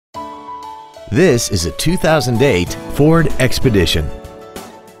This is a 2008 Ford Expedition.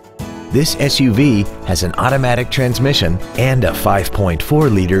 This SUV has an automatic transmission and a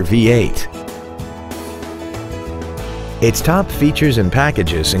 5.4-liter V8. Its top features and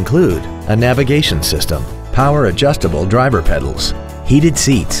packages include a navigation system, power-adjustable driver pedals, heated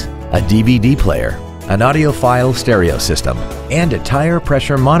seats, a DVD player, an audiophile stereo system, and a tire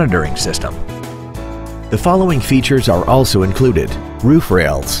pressure monitoring system. The following features are also included: roof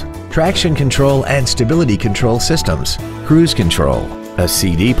rails, traction control and stability control systems, cruise control, a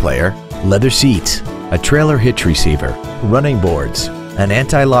CD player, leather seats, a trailer hitch receiver, running boards, an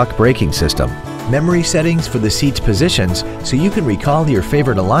anti-lock braking system, memory settings for the seat's positions so you can recall your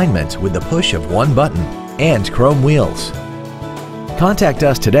favorite alignments with the push of one button, and chrome wheels. Contact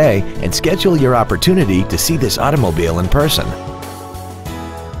us today and schedule your opportunity to see this automobile in person.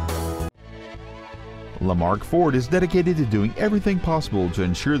 Lamarque Ford is dedicated to doing everything possible to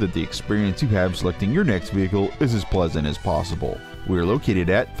ensure that the experience you have selecting your next vehicle is as pleasant as possible. We are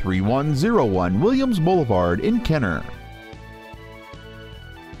located at 3101 Williams Boulevard in Kenner.